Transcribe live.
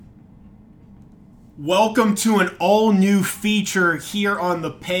Welcome to an all-new feature here on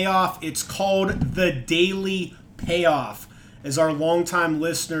the Payoff. It's called the Daily Payoff. As our longtime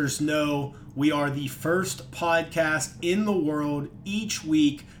listeners know, we are the first podcast in the world each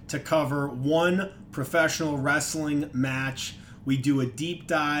week to cover one professional wrestling match. We do a deep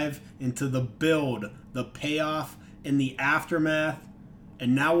dive into the build, the payoff, and the aftermath.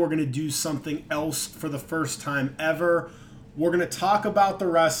 And now we're going to do something else for the first time ever. We're going to talk about the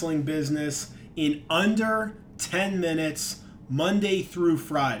wrestling business in under 10 minutes, Monday through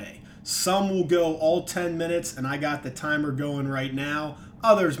Friday. Some will go all 10 minutes, and I got the timer going right now.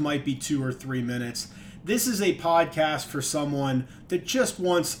 Others might be 2 or 3 minutes. This is a podcast for someone that just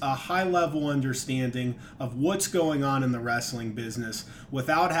wants a high-level understanding of what's going on in the wrestling business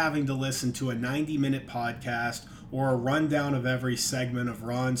without having to listen to a 90-minute podcast or a rundown of every segment of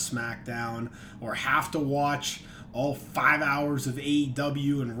Raw and SmackDown, or have to watch all 5 hours of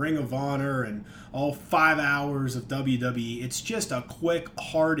AEW and Ring of Honor and all 5 hours of WWE. It's just a quick,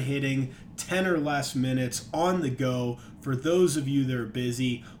 hard-hitting 10 or less minutes on the go for those of you that are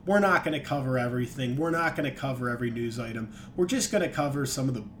busy. We're not going to cover everything. We're not going to cover every news item. We're just going to cover some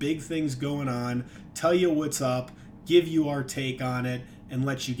of the big things going on, tell you what's up, give you our take on it, and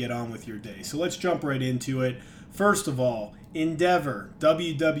let you get on with your day. So let's jump right into it. First of all, Endeavor,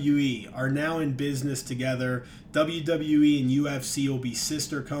 WWE are now in business together. WWE and UFC will be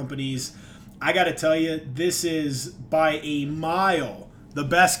sister companies. I got to tell you, this is by a mile the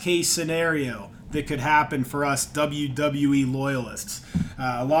best case scenario that could happen for us WWE loyalists.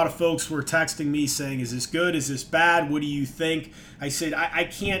 A lot of folks were texting me saying, is this good? Is this bad? What do you think? I said, I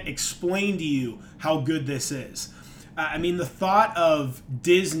can't explain to you how good this is. I mean, the thought of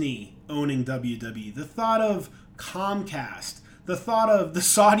Disney owning WWE, the thought of Comcast, the thought of the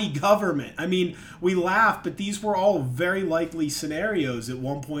Saudi government. I mean, we laugh, but these were all very likely scenarios at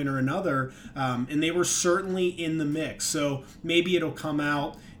one point or another, and they were certainly in the mix. So maybe it'll come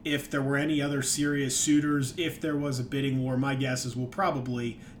out if there were any other serious suitors, if there was a bidding war. My guess is we'll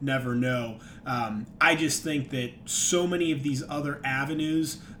probably never know. I just think that so many of these other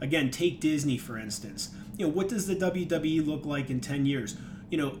avenues, again, take Disney for instance. You know, what does the WWE look like in 10 years?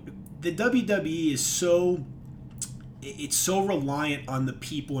 You know, the WWE is so reliant on the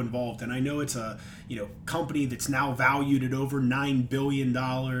people involved, and I know it's a company that's now valued at over $9 billion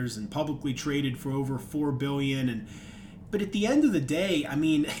and publicly traded for over $4 billion. But at the end of the day, I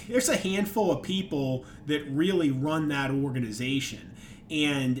mean, there's a handful of people that really run that organization,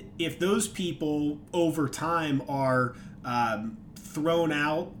 and if those people over time are thrown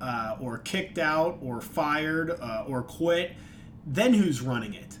out or kicked out or fired or quit, then who's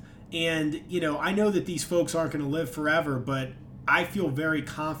running it? And, I know that these folks aren't going to live forever, but I feel very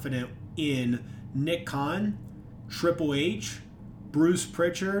confident in Nick Khan, Triple H, Bruce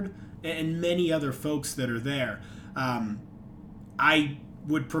Pritchard, and many other folks that are there. I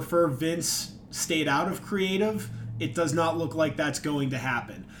would prefer Vince stayed out of creative. It does not look like that's going to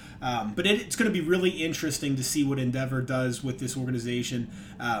happen. But it's going to be really interesting to see what Endeavor does with this organization.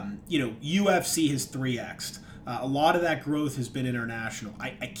 UFC has 3x'd. A lot of that growth has been international.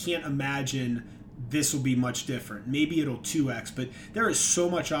 I can't imagine this will be much different. Maybe it'll 2x, but there is so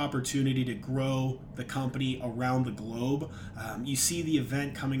much opportunity to grow the company around the globe. You see the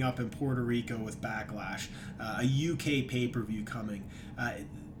event coming up in Puerto Rico with Backlash, a UK pay-per-view coming.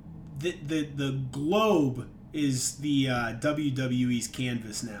 The globe is the WWE's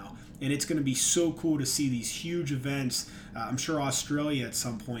canvas now. And it's going to be so cool to see these huge events. I'm sure Australia at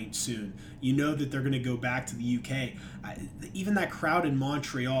some point soon. You know that they're going to go back to the UK. Even that crowd in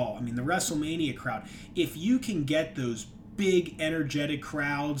Montreal, I mean, the WrestleMania crowd, if you can get those big, energetic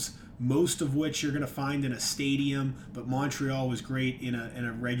crowds, most of which you're going to find in a stadium, but Montreal was great in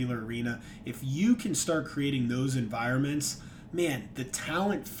a regular arena. If you can start creating those environments, man, the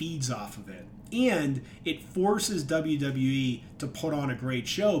talent feeds off of it. And it forces WWE to put on a great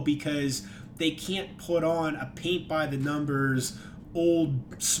show because they can't put on a paint-by-the-numbers old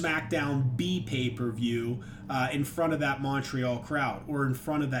SmackDown B pay-per-view in front of that Montreal crowd or in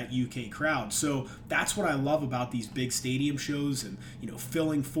front of that UK crowd. So that's what I love about these big stadium shows and,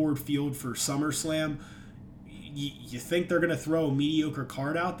 filling Ford Field for SummerSlam. You think they're going to throw a mediocre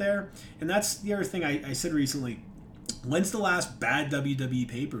card out there? And that's the other thing I said recently. When's the last bad WWE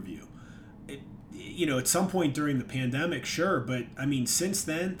pay-per-view? At some point during the pandemic, sure, but I mean, since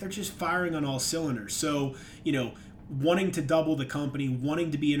then, they're just firing on all cylinders. So, wanting to double the company,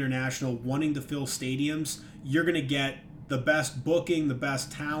 wanting to be international, wanting to fill stadiums, you're going to get the best booking, the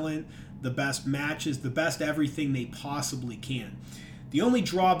best talent, the best matches, the best everything they possibly can. The only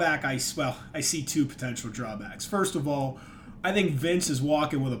drawback I see two potential drawbacks. First of all, I think Vince is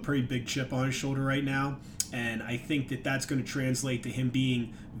walking with a pretty big chip on his shoulder right now, and I think that that's going to translate to him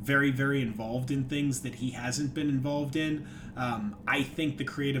being very, very involved in things that he hasn't been involved in. I think the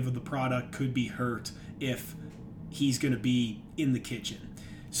creative of the product could be hurt if he's going to be in the kitchen.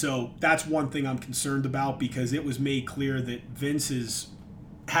 So that's one thing I'm concerned about, because it was made clear that Vince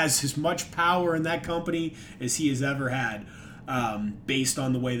has as much power in that company as he has ever had. Based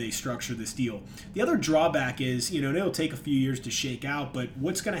on the way they structure this deal. The other drawback is, it'll take a few years to shake out, but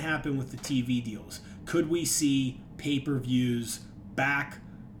what's going to happen with the TV deals? Could we see pay-per-views back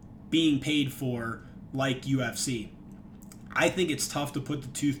being paid for like UFC? I think it's tough to put the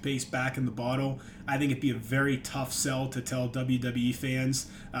toothpaste back in the bottle. I think it'd be a very tough sell to tell WWE fans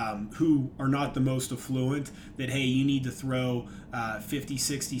who are not the most affluent that, hey, you need to throw 50,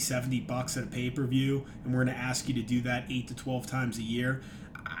 60, 70 bucks at a pay-per-view, and we're going to ask you to do that 8 to 12 times a year.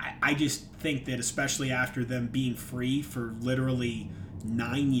 I just think that, especially after them being free for literally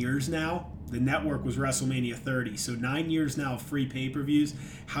 9 years now, the network was WrestleMania 30, so 9 years now of free pay-per-views.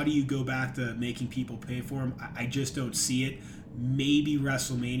 How do you go back to making people pay for them? I just don't see it. Maybe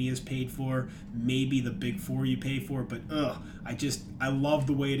WrestleMania is paid for, maybe the Big Four you pay for, but I love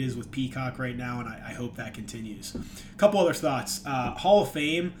the way it is with Peacock right now, and I hope that continues. A couple other thoughts. Hall of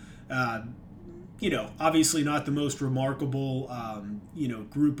Fame, obviously not the most remarkable,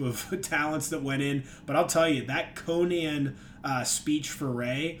 group of talents that went in, but I'll tell you, that Conan speech for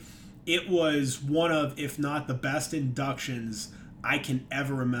Ray, it was one of, if not the best inductions I can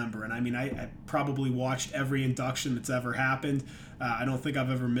ever remember. And I mean, I probably watched every induction that's ever happened. I don't think I've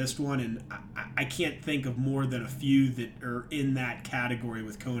ever missed one, and I can't think of more than a few that are in that category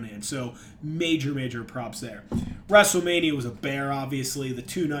with Conan. So major props there. WrestleMania was a bear, obviously. The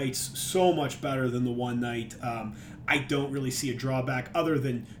 2 nights, so much better than the 1 night. I don't really see a drawback other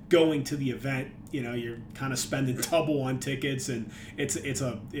than going to the event. You're kind of spending double on tickets, and it's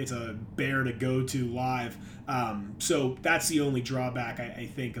a bear to go to live. So that's the only drawback I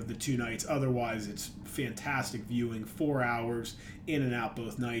think of the 2 nights. Otherwise, it's fantastic viewing, 4 hours in and out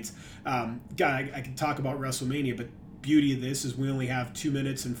both nights. I can talk about WrestleMania, but beauty of this is we only have 2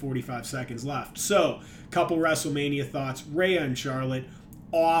 minutes and 45 seconds left. So, couple WrestleMania thoughts. Rhea and Charlotte,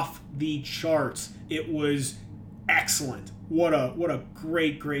 off the charts. It was excellent. What a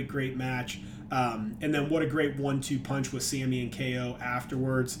great match. And then what a great 1-2 punch with Sami and KO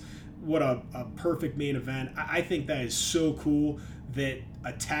afterwards. What a perfect main event. I think that is so cool that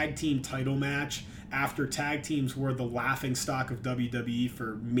a tag team title match, after tag teams were the laughingstock of WWE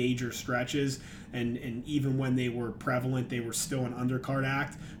for major stretches, and even when they were prevalent, they were still an undercard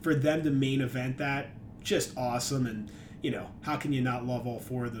act. For them to main event that, just awesome. And, how can you not love all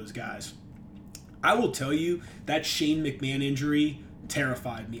 4 of those guys? I will tell you, that Shane McMahon injury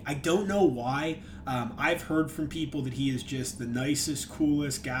terrified me. I don't know why. I've heard from people that he is just the nicest,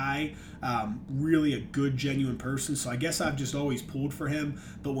 coolest guy, really a good, genuine person, so I guess I've just always pulled for him.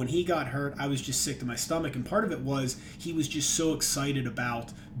 But when he got hurt, I was just sick to my stomach, and part of it was he was just so excited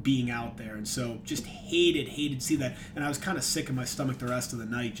about being out there, and so just hated to see that, and I was kind of sick in my stomach the rest of the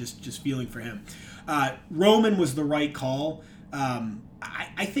night, just feeling for him. Roman was the right call.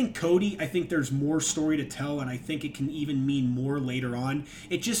 I think Cody, I think there's more story to tell, and I think it can even mean more later on.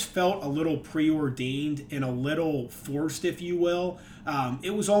 It just felt a little preordained and a little forced, if you will.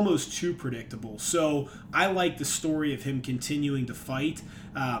 It was almost too predictable. So I like the story of him continuing to fight.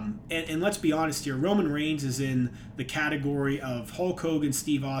 And let's be honest here, Roman Reigns is in the category of Hulk Hogan,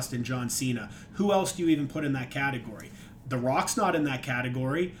 Steve Austin, John Cena. Who else do you even put in that category? The Rock's not in that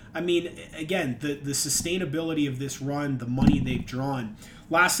category. I mean, again, the sustainability of this run, the money they've drawn.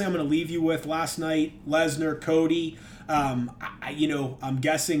 Last thing I'm going to leave you with, last night, Lesnar, Cody. I'm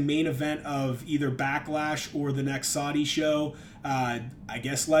guessing main event of either Backlash or the next Saudi show. I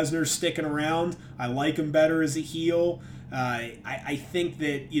guess Lesnar's sticking around. I like him better as a heel. I think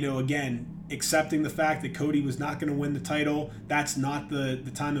that, again, accepting the fact that Cody was not going to win the title, that's not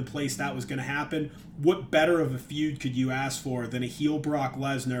the time and place that was going to happen. What better of a feud could you ask for than a heel Brock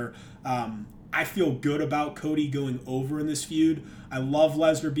Lesnar? I feel good about Cody going over in this feud. I love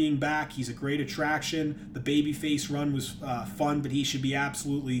Lesnar being back. He's a great attraction. The babyface run was fun, but he should be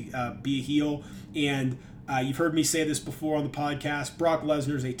absolutely be a heel. And you've heard me say this before on the podcast. Brock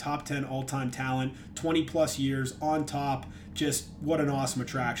Lesnar is a top 10 all-time talent, 20 plus years on top. Just what an awesome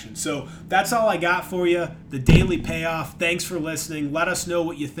attraction. So that's all I got for you. The Daily Payoff. Thanks for listening. Let us know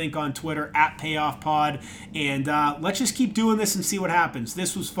what you think on Twitter @PayoffPod. And let's just keep doing this and see what happens.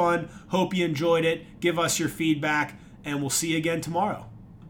 This was fun. Hope you enjoyed it. Give us your feedback. And we'll see you again tomorrow.